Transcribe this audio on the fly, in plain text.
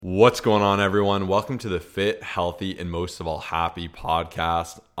What's going on, everyone? Welcome to the Fit, Healthy, and most of all, Happy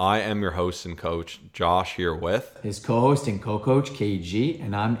podcast. I am your host and coach, Josh, here with his co-host and co-coach, KG,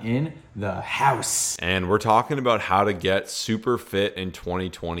 and I'm in the house. And we're talking about how to get super fit in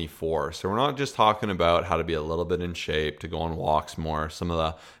 2024. So we're not just talking about how to be a little bit in shape, to go on walks more, some of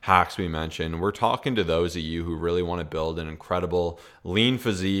the hacks we mentioned. We're talking to those of you who really want to build an incredible lean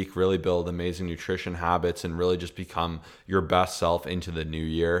physique, really build amazing nutrition habits, and really just become your best self into the new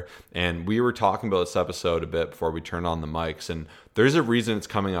year. And we were talking about this episode a bit before we turned on the mics, and there's a reason it's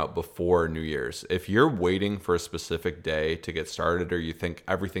coming out before New Year's. If you're waiting for a specific day to get started, or you think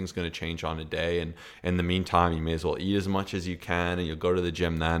everything's going to change on a day, and in the meantime, you may as well eat as much as you can and you'll go to the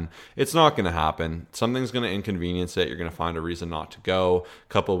gym then, it's not going to happen. Something's going to inconvenience it. You're going to find a reason not to go.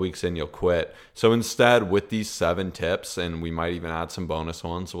 A couple of weeks in, you'll quit. So instead, with these 7 tips, and we might even add some bonus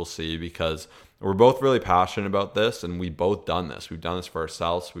ones, we'll see, because we're both really passionate about this, and we've both done this. We've done this for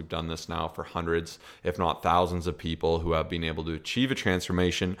ourselves. We've done this now for hundreds, if not thousands of people who have been able to achieve a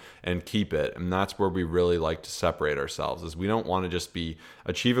transformation and keep it. And that's where we really like to separate ourselves, is we don't want to just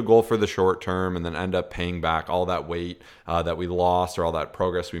achieve a goal for the short term and then end up paying back all that weight that we lost or all that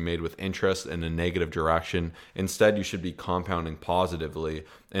progress we made with interest in a negative direction. Instead, you should be compounding positively.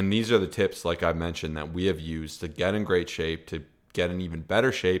 And these are the tips, like I mentioned, that we have used to get in great shape, to get in even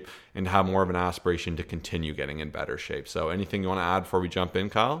better shape, and have more of an aspiration to continue getting in better shape. So anything you want to add before we jump in,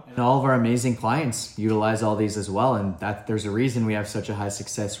 Kyle? And all of our amazing clients utilize all these as well. And that there's a reason we have such a high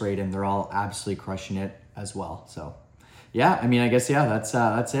success rate, and they're all absolutely crushing it as well. So yeah, I guess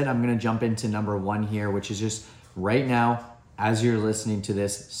that's it. I'm going to jump into number 1 here, which is just right now, as you're listening to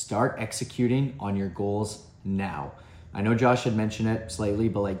this, start executing on your goals now. I know Josh had mentioned it slightly,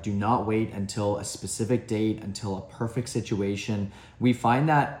 but do not wait until a specific date, until a perfect situation. We find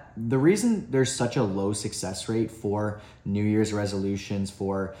that the reason there's such a low success rate for New Year's resolutions,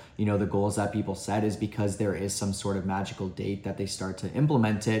 for, the goals that people set, is because there is some sort of magical date that they start to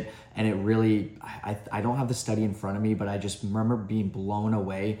implement it. And it really, I don't have the study in front of me, but I just remember being blown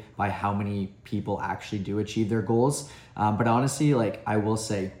away by how many people actually do achieve their goals. But honestly, I will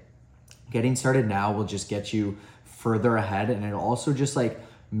say, getting started now will just get you further ahead, and it'll also just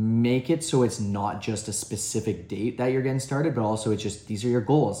make it so it's not just a specific date that you're getting started, but also it's just, these are your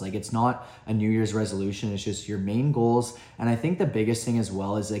goals. It's not a New Year's resolution, it's just your main goals. And I think the biggest thing as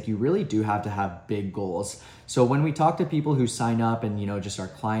well is you really do have to have big goals. So when we talk to people who sign up, and just our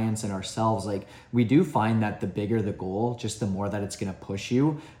clients and ourselves, we do find that the bigger the goal, just the more that it's going to push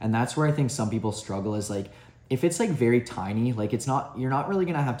you. And that's where I think some people struggle, is if it's very tiny, it's not, you're not really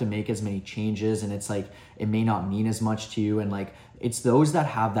gonna have to make as many changes, and it's it may not mean as much to you. And it's those that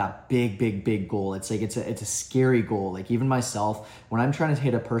have that big goal. It's it's a scary goal. Even myself, when I'm trying to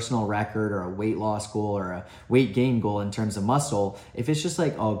hit a personal record or a weight loss goal or a weight gain goal in terms of muscle, if it's just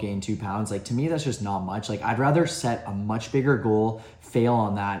gain 2 pounds, to me, that's just not much. I'd rather set a much bigger goal, fail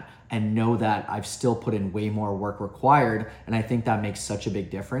on that, and know that I've still put in way more work required. And I think that makes such a big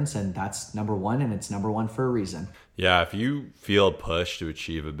difference. And that's number 1, and it's number 1 for a reason. Yeah, if you feel pushed to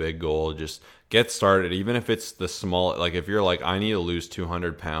achieve a big goal, just get started. Even if it's the small, if you're I need to lose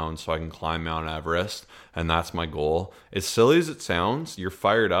 200 pounds so I can climb Mount Everest, and that's my goal. As silly as it sounds, you're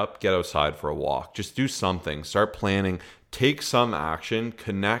fired up, get outside for a walk. Just do something, start planning. Take some action,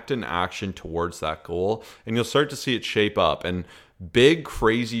 connect an action towards that goal, and you'll start to see it shape up. And big,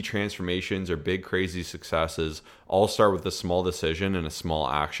 crazy transformations or big, crazy successes all start with a small decision and a small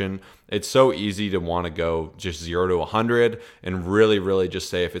action. It's so easy to want to go just 0 to 100 and really just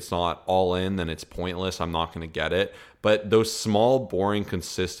say, if it's not all in, then it's pointless. I'm not going to get it. But those small, boring,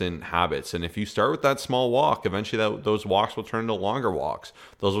 consistent habits. And if you start with that small walk, eventually those walks will turn into longer walks.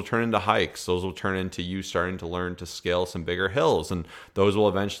 Those will turn into hikes. Those will turn into you starting to learn to scale some bigger hills. And those will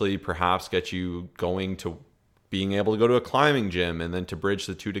eventually perhaps get you going to being able to go to a climbing gym, and then to bridge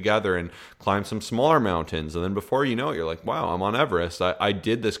the two together and climb some smaller mountains. And then before you know it, you're wow, I'm on Everest. I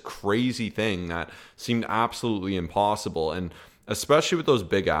did this crazy thing that seemed absolutely impossible. And especially with those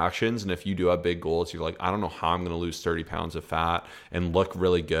big actions, and if you do have big goals, you're I don't know how I'm going to lose 30 pounds of fat and look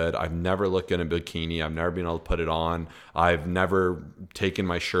really good. I've never looked good in a bikini. I've never been able to put it on. I've never taken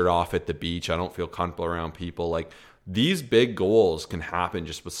my shirt off at the beach. I don't feel comfortable around people. These big goals can happen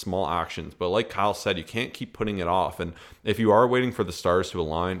just with small actions. But like Kyle said, you can't keep putting it off. And if you are waiting for the stars to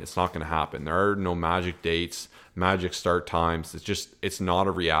align, it's not going to happen. There are no magic dates, magic start times. It's not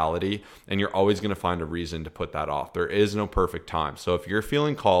a reality. And you're always going to find a reason to put that off. There is no perfect time. So if you're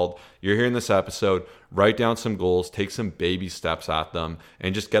feeling called, you're hearing this episode, write down some goals, take some baby steps at them,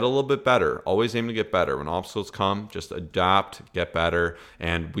 and just get a little bit better. Always aim to get better. When obstacles come, just adapt, get better.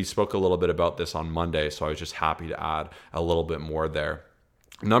 And we spoke a little bit about this on Monday, so I was just happy to add a little bit more there.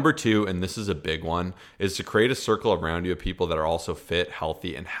 Number two, and this is a big one, is to create a circle around you of people that are also fit,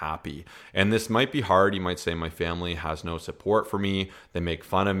 healthy, and happy. And this might be hard. You might say, my family has no support for me. They make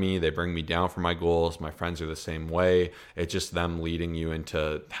fun of me. They bring me down for my goals. My friends are the same way. It's just them leading you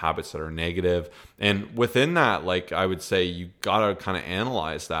into habits that are negative. And within that, like, I would say you got to kind of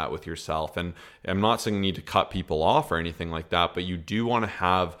analyze that with yourself. And I'm not saying you need to cut people off or anything like that, but you do want to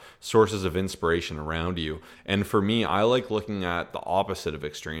have sources of inspiration around you. And for me, I like looking at the opposite of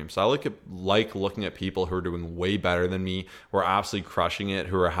extremes. I like looking at people who are doing way better than me, who are absolutely crushing it,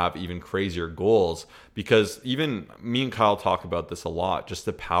 who have even crazier goals. Because even me and Kyle talk about this a lot, just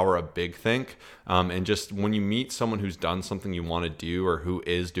the power of big think. And just when you meet someone who's done something you want to do or who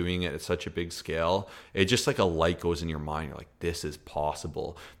is doing it at such a big scale, it just like a light goes in your mind. You're like, this is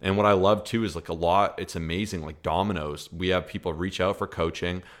possible. And what I love too is like it's amazing. Like Domino's, we have people reach out for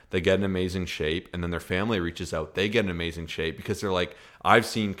coaching, they get in amazing shape, and then their family reaches out, they get in amazing shape because they're like, I've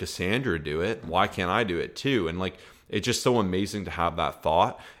seen Cassandra do it. Why can't I do it too? And like, it's just so amazing to have that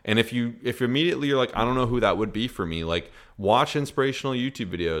thought. And if immediately you're like, I don't know who that would be for me, like watch inspirational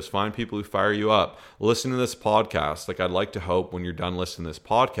YouTube videos, find people who fire you up, listen to this podcast. Like, I'd like to hope when you're done listening to this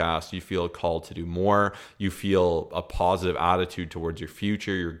podcast, you feel called to do more. You feel a positive attitude towards your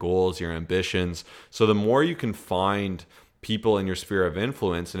future, your goals, your ambitions. So the more you can find people in your sphere of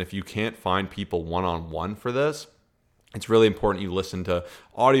influence, and if you can't find people one-on-one for this, it's really important you listen to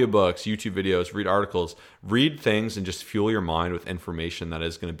audiobooks, YouTube videos, read articles, read things, and just fuel your mind with information that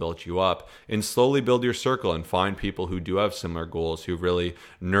is going to build you up, and slowly build your circle and find people who do have similar goals, who really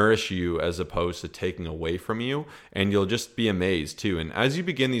nourish you as opposed to taking away from you. And you'll just be amazed too. And as you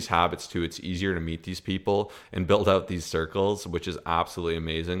begin these habits too, it's easier to meet these people and build out these circles, which is absolutely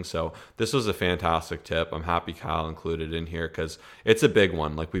amazing. So this was a fantastic tip. I'm happy Kyle included in here because it's a big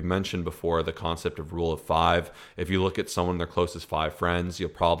one. Like we've mentioned before, the concept of rule of five. If you look at someone, their closest 5 friends, you'll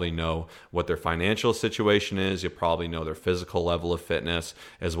probably know what their financial situation is. You'll probably know their physical level of fitness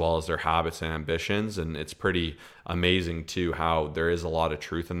as well as their habits and ambitions. And it's pretty amazing too how there is a lot of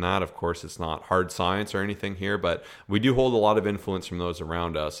truth in that. Of course, it's not hard science or anything here, but we do hold a lot of influence from those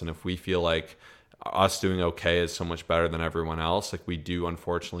around us. And if we feel like us doing okay is so much better than everyone else, like we do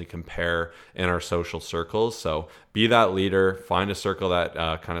unfortunately compare in our social circles. So be that leader, find a circle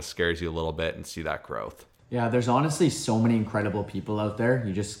that kind of scares you a little bit and see that growth. Yeah, there's honestly so many incredible people out there.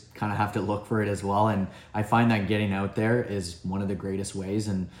 You just kind of have to look for it as well. And I find that getting out there is one of the greatest ways,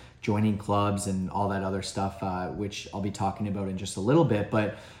 and joining clubs and all that other stuff, which I'll be talking about in just a little bit.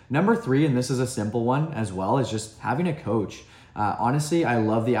 But number 3, and this is a simple one as well, is just having a coach. Honestly, I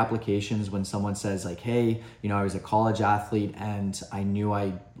love the applications when someone says like, hey, I was a college athlete and I knew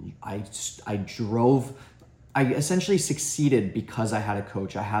I essentially succeeded because I had a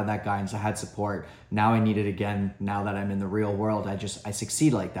coach. I had that guidance, I had support. Now I need it again. Now that I'm in the real world, I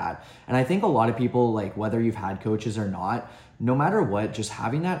succeed like that. And I think a lot of people, like whether you've had coaches or not, no matter what, just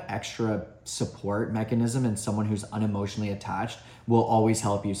having that extra support mechanism and someone who's unemotionally attached will always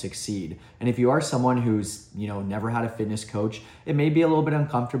help you succeed. And if you are someone who's, never had a fitness coach, it may be a little bit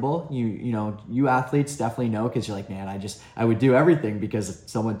uncomfortable. You athletes definitely know, because you're like, man, I would do everything because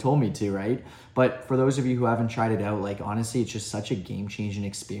someone told me to, right? But for those of you who haven't tried it out, like honestly, it's just such a game-changing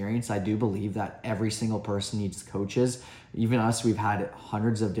experience. I do believe that every single person needs coaches. Even us, we've had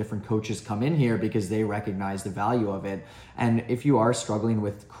hundreds of different coaches come in here because they recognize the value of it. And if you are struggling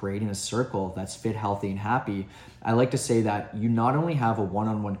with creating a circle that's fit, healthy, and happy, I like to say that you not only have a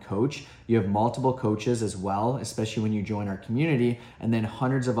one-on-one coach, you have multiple coaches as well, especially when you join our community, and then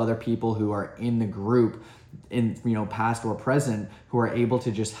hundreds of other people who are in the group, in past or present, who are able to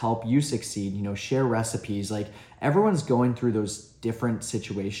just help you succeed, share recipes. Like everyone's going through those different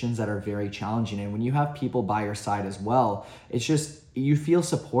situations that are very challenging, and when you have people by your side as well, it's just, you feel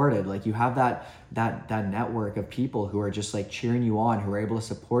supported. Like you have that network of people who are just like cheering you on, who are able to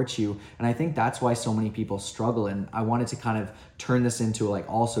support you. And I think that's why so many people struggle. And I wanted to kind of turn this into like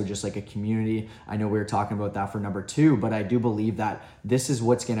also just like a community. I know we were talking about that for number 2, but I do believe that this is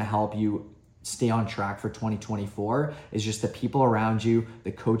what's going to help you stay on track for 2024, is just the people around you,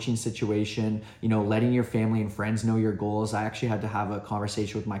 the coaching situation, letting your family and friends know your goals. I actually had to have a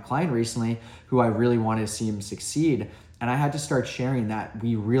conversation with my client recently who I really wanted to see him succeed. And I had to start sharing that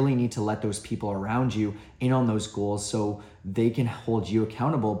we really need to let those people around you in on those goals so they can hold you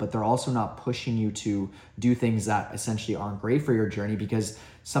accountable, but they're also not pushing you to do things that essentially aren't great for your journey, because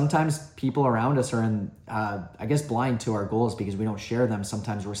sometimes people around us are blind to our goals because we don't share them.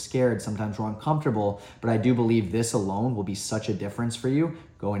 Sometimes we're scared, sometimes we're uncomfortable, but I do believe this alone will be such a difference for you.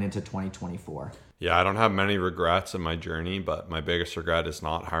 going into 2024. Yeah, I don't have many regrets in my journey, but my biggest regret is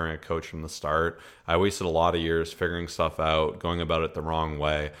not hiring a coach from the start. I wasted a lot of years figuring stuff out, going about it the wrong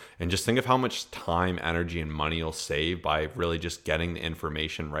way, and just think of how much time, energy, and money you'll save by really just getting the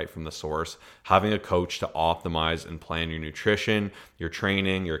information right from the source. Having a coach to optimize and plan your nutrition, your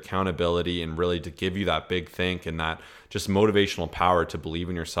training, your accountability, and really to give you that big think and that just motivational power to believe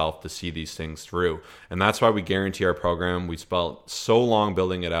in yourself to see these things through. And that's why we guarantee our program. We spent so long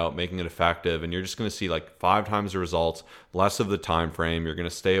building it out, making it effective, and you're just going to see like 5 times the results, less of the time frame. You're going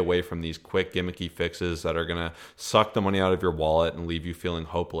to stay away from these quick gimmicky fixes that are going to suck the money out of your wallet and leave you feeling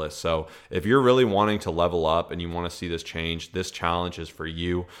hopeless. So if you're really wanting to level up and you want to see this change, this challenge is for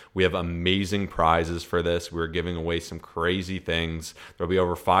you. We have amazing prizes for this. We're giving away some crazy things. There'll be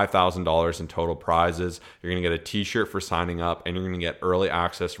over $5,000 in total prizes. You're going to get a t-shirt for signing up, and you're going to get early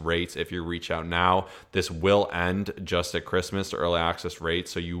access rates if you reach out now. This will end just at Christmas, early access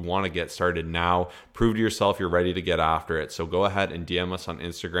rates. So you want to get started now. Prove to yourself you're ready to get after it. So go ahead and DM us on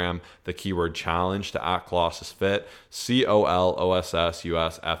Instagram, the keyword challenge to @ColossusFit,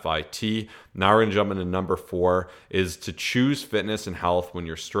 ColossusFit. Now we're going to jump into number 4 is to choose fitness and health when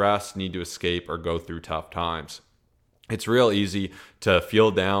you're stressed, need to escape, or go through tough times. It's real easy to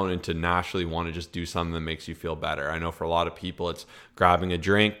feel down and to naturally want to just do something that makes you feel better. I know for a lot of people, it's grabbing a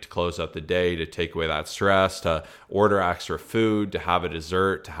drink to close out the day, to take away that stress, to order extra food, to have a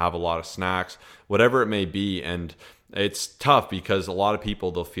dessert, to have a lot of snacks, whatever it may be. And it's tough because a lot of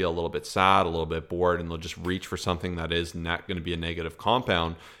people, they'll feel a little bit sad, a little bit bored, and they'll just reach for something that is not going to be a negative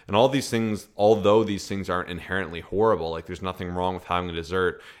compound. And all these things, although these things aren't inherently horrible, like there's nothing wrong with having a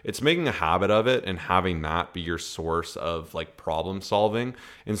dessert, it's making a habit of it and having that be your source of like problem solving.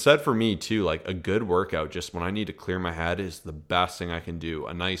 Instead, for me too, like a good workout, just when I need to clear my head, is the best thing I can do.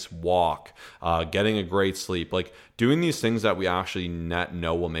 A nice walk, getting a great sleep, like doing these things that we actually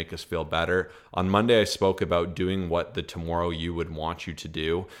know will make us feel better. On Monday, I spoke about doing what the tomorrow you would want you to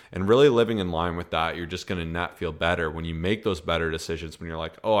do and really living in line with that. You're just going to net feel better when you make those better decisions. When you're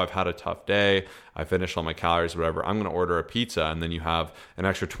like, oh, I've had a tough day, I finished all my calories, whatever, I'm going to order a pizza, and then you have an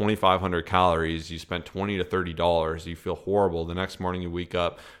extra 2,500 calories, you spent $20 to $30, you feel horrible. The next morning you wake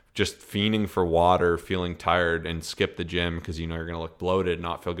up just fiending for water, feeling tired, and skip the gym because you know you're going to look bloated,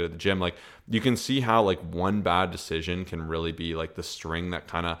 not feel good at the gym. Like you can see how like one bad decision can really be like the string that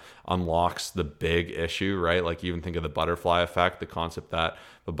kind of unlocks the big issue, right? Like even think of the butterfly effect, the concept that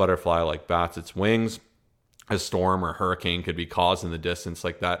the butterfly like bats its wings, a storm or hurricane could be caused in the distance,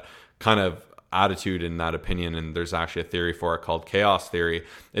 like that kind of attitude in that opinion. And there's actually a theory for it called chaos theory.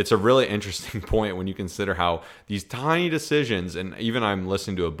 It's a really interesting point when you consider how these tiny decisions, and even I'm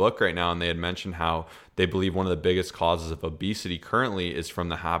listening to a book right now and they had mentioned how they believe one of the biggest causes of obesity currently is from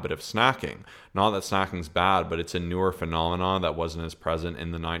the habit of snacking. Not that snacking's bad, but it's a newer phenomenon that wasn't as present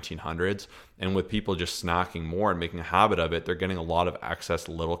in the 1900s. And with people just snacking more and making a habit of it, they're getting a lot of excess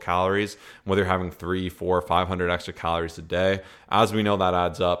little calories, whether you're having 300, 400, 500 extra calories a day. As we know, that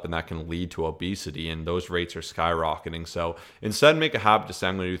adds up and that can lead to obesity, and those rates are skyrocketing. So instead, make a habit to say,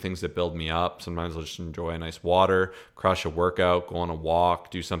 I'm going to do things that build me up. Sometimes I'll just enjoy a nice water, crush a workout, go on a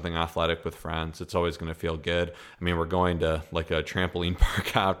walk, do something athletic with friends. It's always going to feel good. I mean, we're going to like a trampoline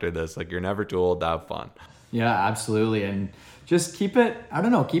park after this. Like you're never too old to have fun. Yeah, absolutely. And just keep it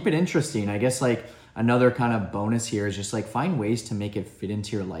interesting. I guess like another kind of bonus here is just like find ways to make it fit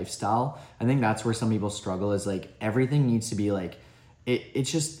into your lifestyle. I think that's where some people struggle, is like everything needs to be like,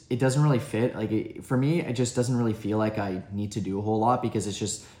 it doesn't really fit. Like for me, it just doesn't really feel like I need to do a whole lot because it's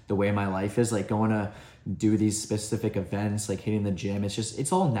just the way my life is. Like going to do these specific events, like hitting the gym,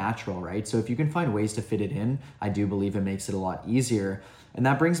 it's all natural, right? So if you can find ways to fit it in, I do believe it makes it a lot easier. And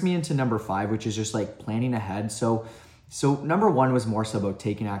that brings me into number 5, which is just like planning ahead. So number 1 was more so about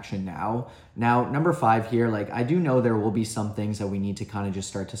taking action now. Now, number 5 here, like I do know there will be some things that we need to kind of just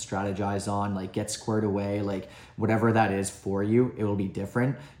start to strategize on, like get squared away, like whatever that is for you, it will be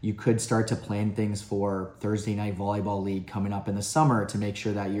different. You could start to plan things for Thursday night volleyball league coming up in the summer to make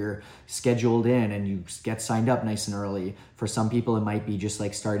sure that you're scheduled in and you get signed up nice and early. For some people, it might be just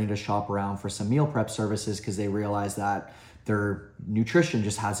like starting to shop around for some meal prep services because they realize that their nutrition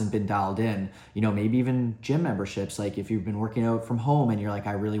just hasn't been dialed in. You know, maybe even gym memberships. Like if you've been working out from home and you're like,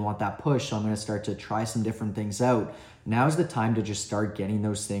 I really want that push, so I'm going to start to try some different things out. Now's the time to just start getting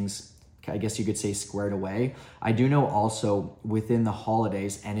those things, I guess you could say, squared away. I do know also within the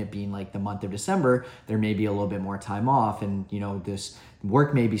holidays and it being like the month of December, there may be a little bit more time off and, you know, this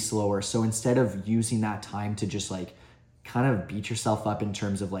work may be slower. So instead of using that time to just like kind of beat yourself up in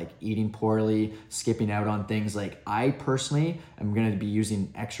terms of like eating poorly, skipping out on things. Like I personally am going to be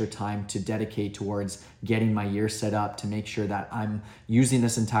using extra time to dedicate towards getting my year set up to make sure that I'm using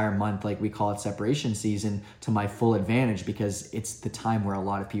this entire month, like we call it separation season, to my full advantage, because it's the time where a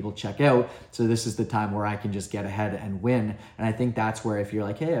lot of people check out. So this is the time where I can just get ahead and win. And I think that's where if you're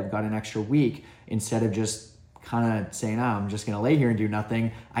like, hey, I've got an extra week, instead of just kind of saying, I'm just going to lay here and do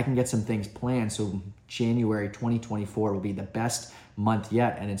nothing, I can get some things planned. So January 2024 will be the best month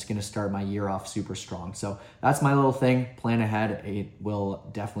yet, and it's going to start my year off super strong. So that's my little thing. Plan ahead. It will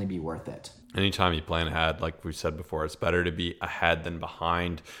definitely be worth it. Anytime you plan ahead, like we said before, it's better to be ahead than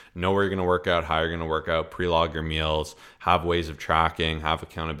behind. Know where you're going to work out, how you're going to work out, pre-log your meals, have ways of tracking, have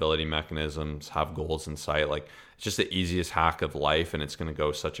accountability mechanisms, have goals in sight. Like, it's just the easiest hack of life, and it's going to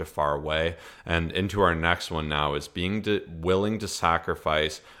go such a far way. And into our next one now is being willing to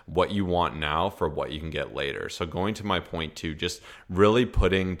sacrifice what you want now for what you can get later. So going to my point too, just really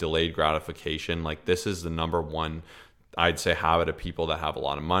putting delayed gratification, like this is the number one, I'd say, habit of people that have a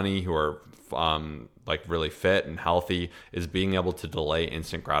lot of money, who are like really fit and healthy, is being able to delay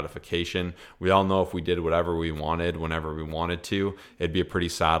instant gratification. We all know if we did whatever we wanted whenever we wanted to, it'd be a pretty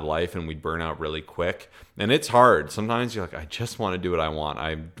sad life and we'd burn out really quick. And it's hard. Sometimes you're like, I just want to do what I want.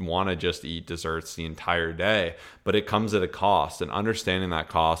 I want to just eat desserts the entire day, but it comes at a cost. And understanding that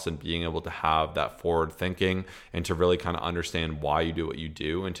cost and being able to have that forward thinking and to really kind of understand why you do what you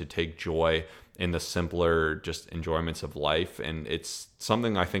do and to take joy in the simpler just enjoyments of life. And it's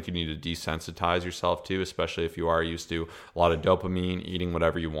something I think you need to desensitize yourself to, especially if you are used to a lot of dopamine, eating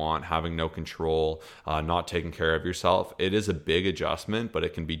whatever you want, having no control, not taking care of yourself. It is a big adjustment, but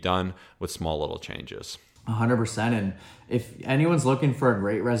it can be done with small little changes. 100%. And if anyone's looking for a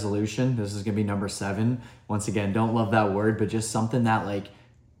great resolution, this is going to be number 7. Once again, don't love that word, but just something that, like,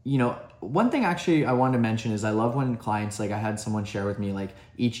 you know, one thing actually I wanted to mention is I love when clients, like I had someone share with me, like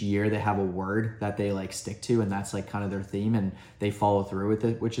each year they have a word that they like stick to, and that's like kind of their theme, and they follow through with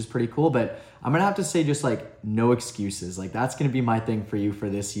it, which is pretty cool. But I'm gonna have to say, just like no excuses. Like that's gonna be my thing for you for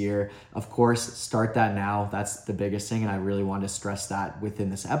this year. Of course, start that now. That's the biggest thing, and I really want to stress that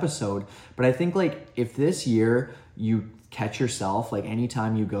within this episode. But I think like if this year you catch yourself, like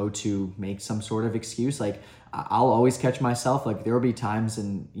anytime you go to make some sort of excuse, like I'll always catch myself. Like there will be times,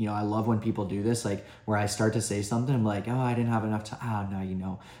 and you know, I love when people do this, like where I start to say something, I'm like, oh, I didn't have enough time. Oh, no, you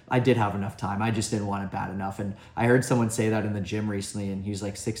know, I did have enough time. I just didn't want it bad enough. And I heard someone say that in the gym recently, and he was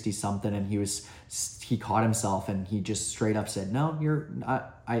like 60 something, and he caught himself, and he just straight up said, no,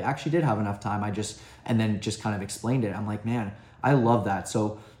 I actually did have enough time. And then just kind of explained it. I'm like, man, I love that.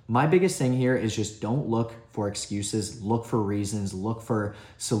 So my biggest thing here is just don't look for excuses, look for reasons, look for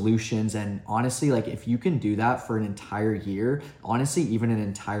solutions. And honestly, like if you can do that for an entire year, honestly, even an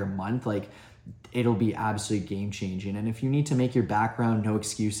entire month, like it'll be absolutely game changing. And if you need to make your background no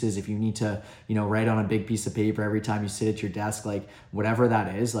excuses, if you need to, you know, write on a big piece of paper every time you sit at your desk, like whatever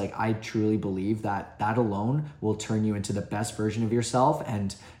that is, like I truly believe that that alone will turn you into the best version of yourself.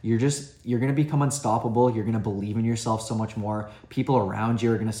 And you're going to become unstoppable. You're going to believe in yourself so much more. People around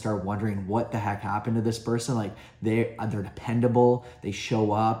you are going to start wondering what the heck happened to this person. Like they're dependable. They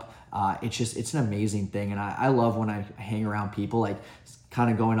show up. It's an amazing thing. And I love when I hang around people, like kind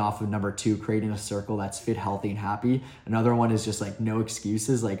of going off of number 2, creating a circle that's fit, healthy, and happy. Another one is just like no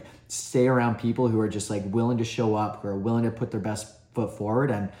excuses. Like stay around people who are just like willing to show up, who are willing to put their best foot forward.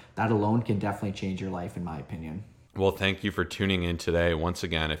 And that alone can definitely change your life, in my opinion. Well, thank you for tuning in today. Once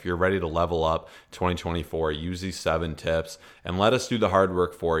again, if you're ready to level up 2024, use these 7 tips and let us do the hard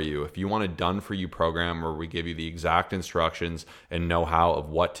work for you. If you want a done-for-you program where we give you the exact instructions and know-how of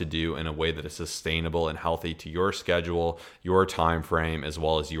what to do in a way that is sustainable and healthy to your schedule, your time frame, as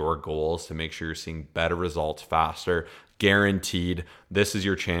well as your goals to make sure you're seeing better results faster, guaranteed, this is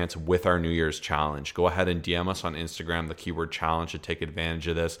your chance with our New Year's challenge. Go ahead and DM us on Instagram, the keyword challenge, to take advantage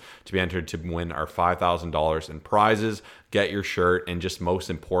of this, to be entered to win our $5,000 in prizes, get your shirt, and just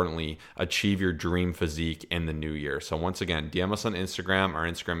most importantly, achieve your dream physique in the new year. So once again, DM us on Instagram. Our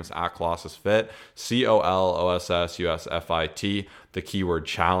Instagram is @ColossusFit, COLOSSUSFIT, the keyword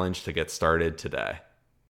challenge to get started today.